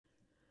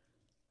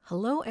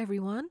Hello,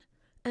 everyone,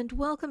 and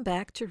welcome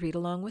back to Read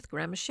Along with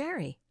Grandma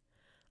Sherry.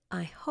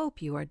 I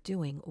hope you are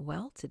doing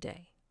well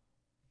today.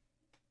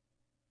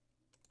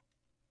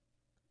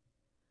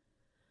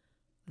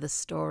 The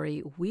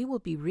story we will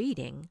be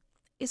reading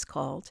is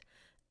called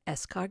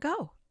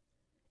Escargot.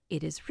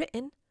 It is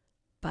written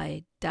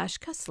by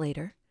Dashka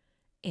Slater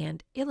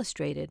and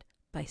illustrated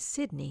by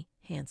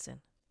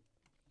Hanson.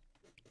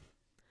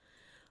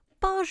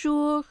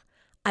 Bonjour!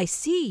 I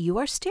see you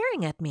are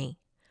staring at me.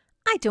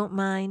 I don't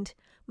mind.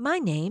 My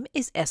name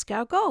is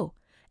Escargot,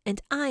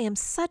 and I am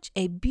such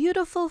a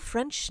beautiful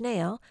French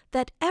snail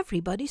that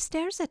everybody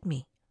stares at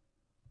me.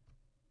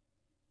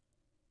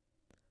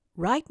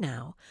 Right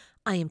now,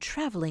 I am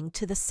traveling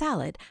to the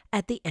salad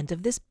at the end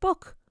of this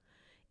book.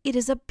 It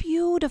is a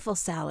beautiful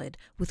salad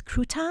with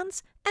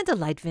croutons and a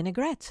light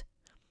vinaigrette.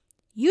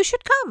 You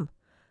should come.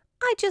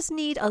 I just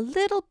need a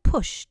little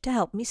push to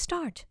help me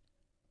start.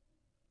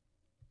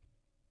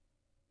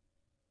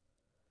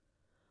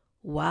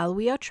 While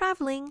we are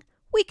traveling,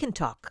 we can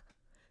talk.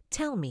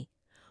 Tell me,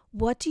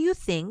 what do you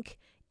think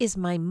is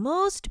my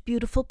most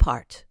beautiful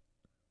part?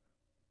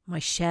 My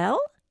shell?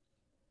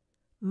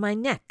 My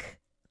neck?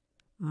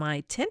 My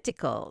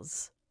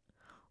tentacles?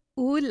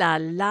 Ooh la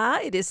la,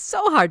 it is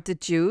so hard to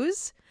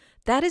choose.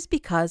 That is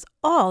because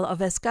all of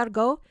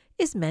Escargot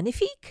is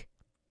magnifique.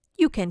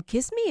 You can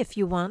kiss me if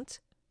you want.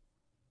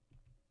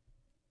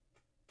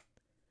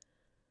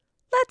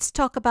 Let's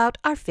talk about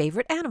our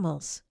favorite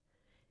animals.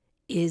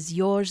 Is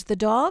yours the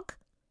dog,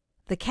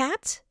 the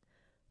cat,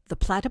 the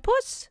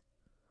platypus,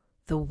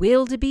 the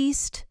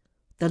wildebeest,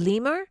 the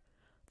lemur,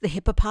 the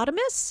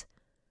hippopotamus,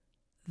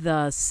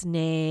 the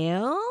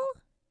snail?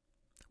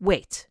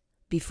 Wait,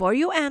 before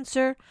you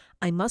answer,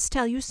 I must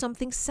tell you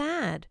something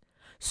sad.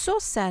 So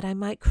sad I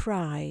might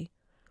cry.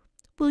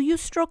 Will you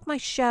stroke my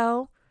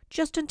shell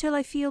just until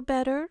I feel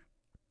better?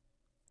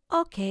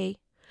 Okay,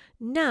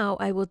 now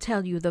I will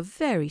tell you the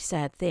very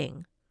sad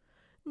thing.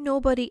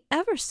 Nobody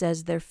ever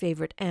says their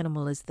favorite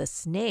animal is the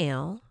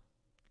snail.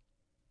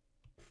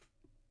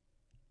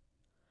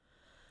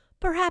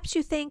 Perhaps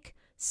you think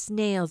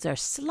snails are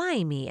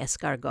slimy,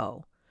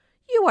 Escargot.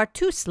 You are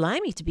too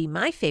slimy to be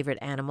my favorite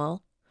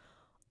animal.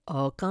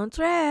 Au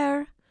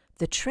contraire,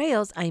 the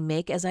trails I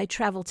make as I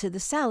travel to the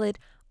salad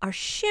are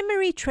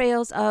shimmery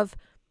trails of,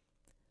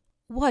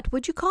 what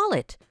would you call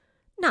it?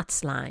 Not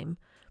slime.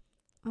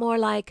 More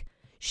like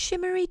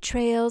shimmery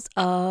trails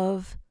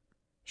of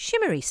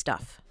shimmery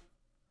stuff.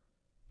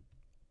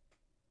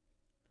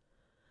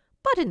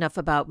 But enough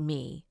about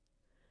me.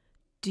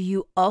 Do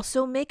you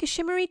also make a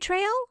shimmery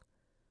trail?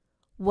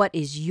 What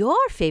is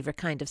your favorite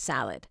kind of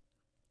salad?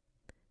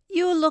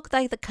 You look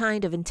like the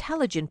kind of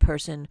intelligent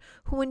person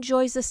who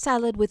enjoys a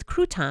salad with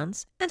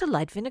croutons and a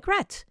light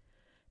vinaigrette.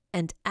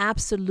 And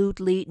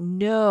absolutely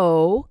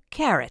no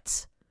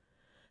carrots.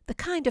 The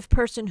kind of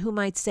person who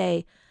might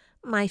say,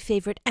 my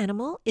favorite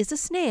animal is a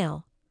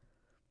snail.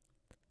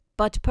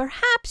 But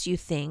perhaps you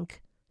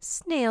think,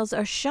 snails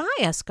are shy,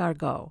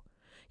 Escargot.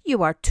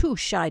 You are too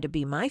shy to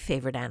be my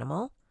favorite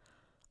animal.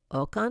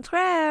 Au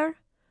contraire,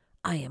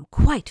 I am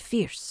quite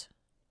fierce.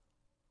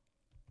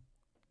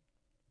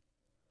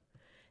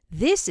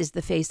 This is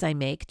the face I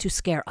make to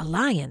scare a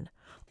lion,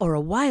 or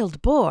a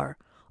wild boar,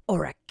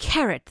 or a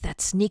carrot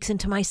that sneaks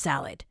into my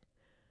salad.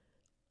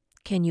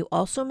 Can you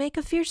also make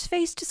a fierce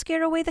face to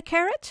scare away the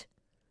carrot?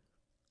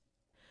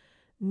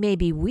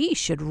 Maybe we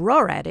should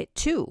roar at it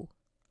too.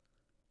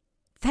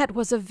 That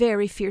was a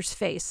very fierce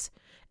face,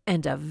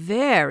 and a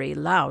very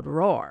loud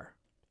roar.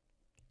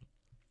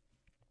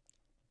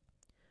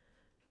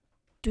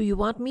 Do you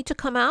want me to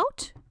come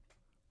out?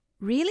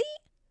 Really?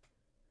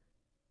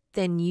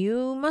 Then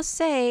you must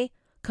say,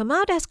 come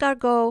out,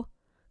 Escargot.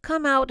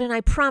 Come out, and I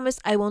promise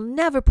I will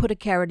never put a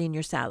carrot in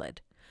your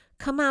salad.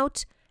 Come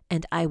out,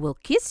 and I will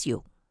kiss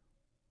you.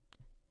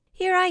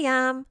 Here I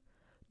am.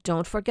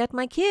 Don't forget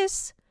my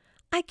kiss.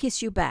 I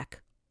kiss you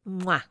back.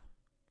 Mwah.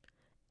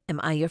 Am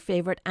I your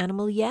favorite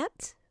animal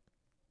yet?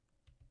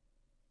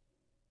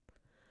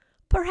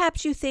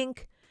 Perhaps you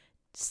think,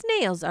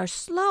 snails are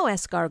slow,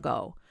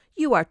 Escargot.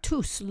 You are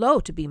too slow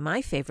to be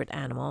my favorite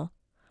animal.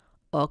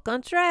 Au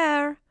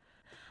contraire.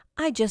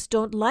 I just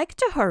don't like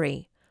to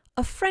hurry.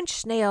 A French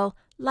snail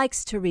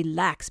likes to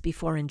relax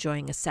before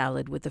enjoying a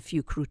salad with a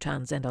few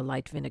croutons and a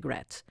light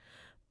vinaigrette.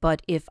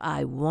 But if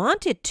I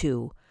wanted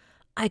to,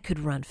 I could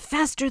run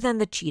faster than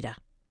the cheetah.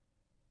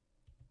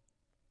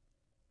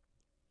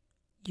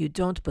 You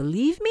don't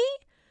believe me?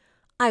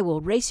 I will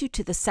race you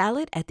to the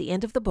salad at the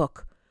end of the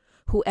book.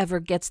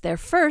 Whoever gets there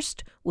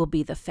first will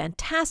be the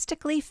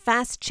fantastically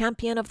fast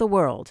champion of the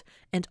world,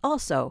 and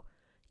also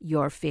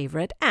your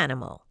favorite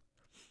animal.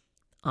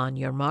 On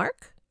your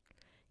mark,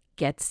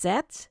 get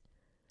set,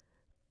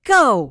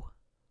 go!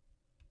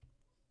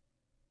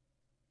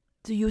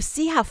 Do you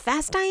see how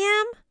fast I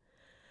am?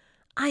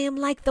 I am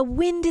like the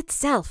wind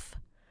itself.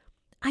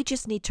 I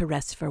just need to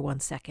rest for 1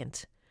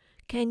 second.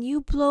 Can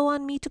you blow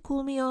on me to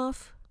cool me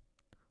off?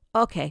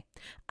 Okay,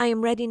 I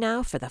am ready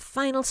now for the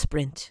final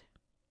sprint.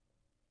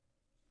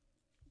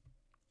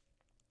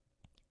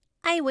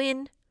 I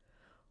win.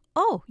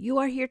 Oh, you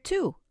are here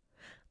too.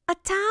 A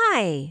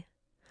tie!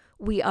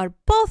 We are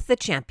both the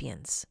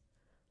champions.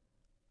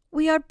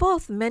 We are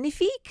both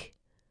magnifique.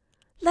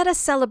 Let us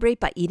celebrate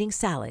by eating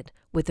salad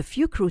with a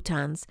few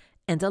croutons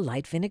and a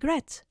light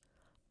vinaigrette.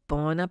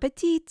 Bon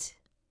appetit!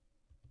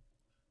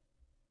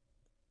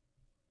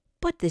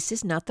 But this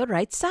is not the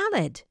right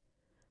salad.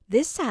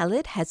 This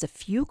salad has a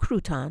few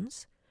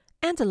croutons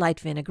and a light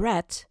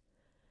vinaigrette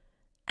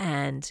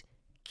and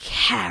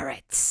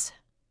carrots.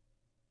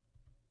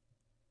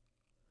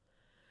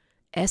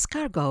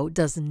 Escargot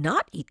does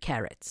not eat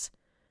carrots.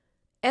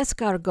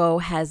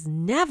 Escargot has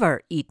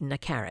never eaten a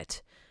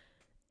carrot.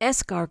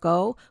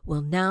 Escargot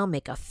will now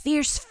make a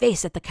fierce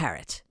face at the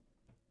carrot.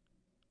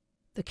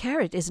 The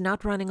carrot is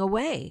not running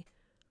away.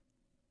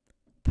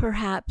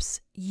 Perhaps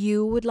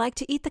you would like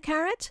to eat the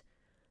carrot?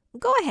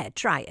 Go ahead,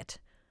 try it.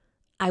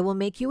 I will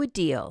make you a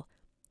deal.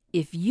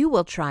 If you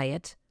will try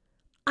it,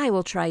 I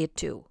will try it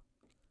too.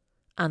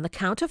 On the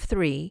count of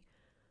 3,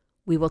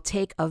 we will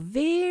take a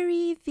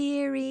very,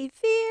 very,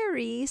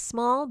 very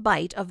small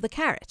bite of the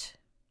carrot.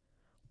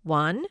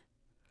 1,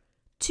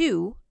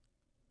 2,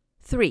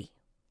 3.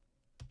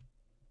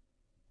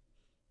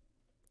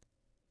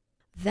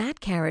 That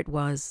carrot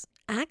was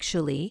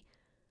actually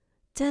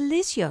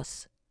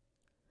delicious.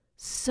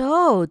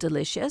 So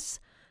delicious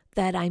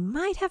that I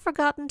might have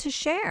forgotten to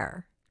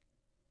share.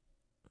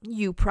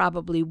 You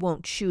probably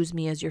won't choose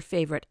me as your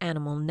favorite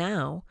animal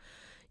now.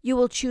 You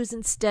will choose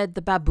instead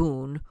the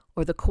baboon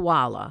or the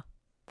koala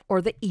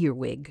or the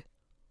earwig.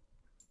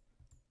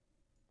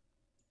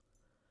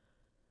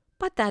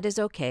 But that is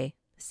okay.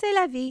 C'est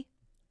la vie.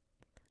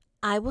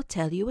 I will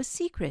tell you a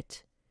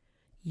secret.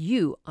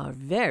 You are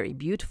very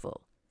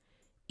beautiful,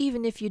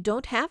 even if you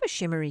don't have a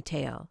shimmery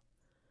tail.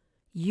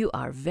 You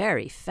are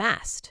very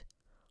fast,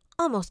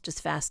 almost as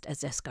fast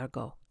as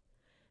Escargot.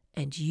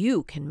 And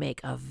you can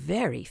make a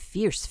very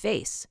fierce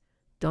face.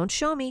 Don't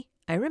show me,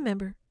 I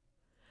remember.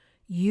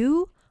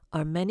 You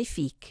are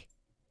magnifique.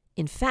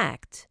 In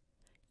fact,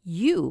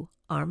 you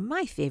are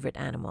my favorite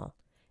animal.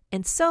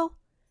 And so,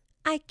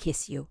 I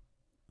kiss you.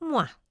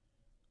 Mwah.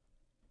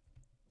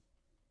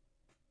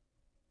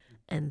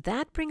 And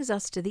that brings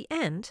us to the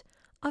end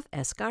of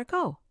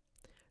Escargot,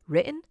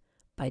 written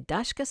by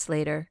Dashka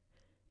Slater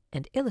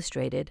and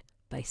illustrated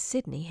by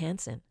Sydney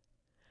Hanson.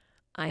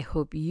 I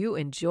hope you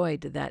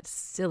enjoyed that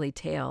silly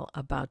tale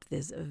about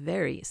this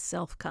very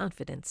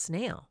self-confident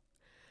snail.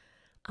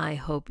 I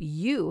hope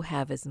you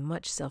have as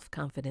much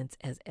self-confidence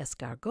as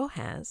Escargot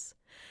has,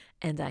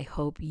 and I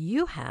hope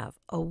you have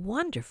a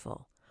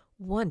wonderful,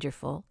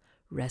 wonderful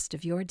rest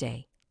of your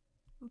day.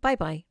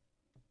 Bye-bye.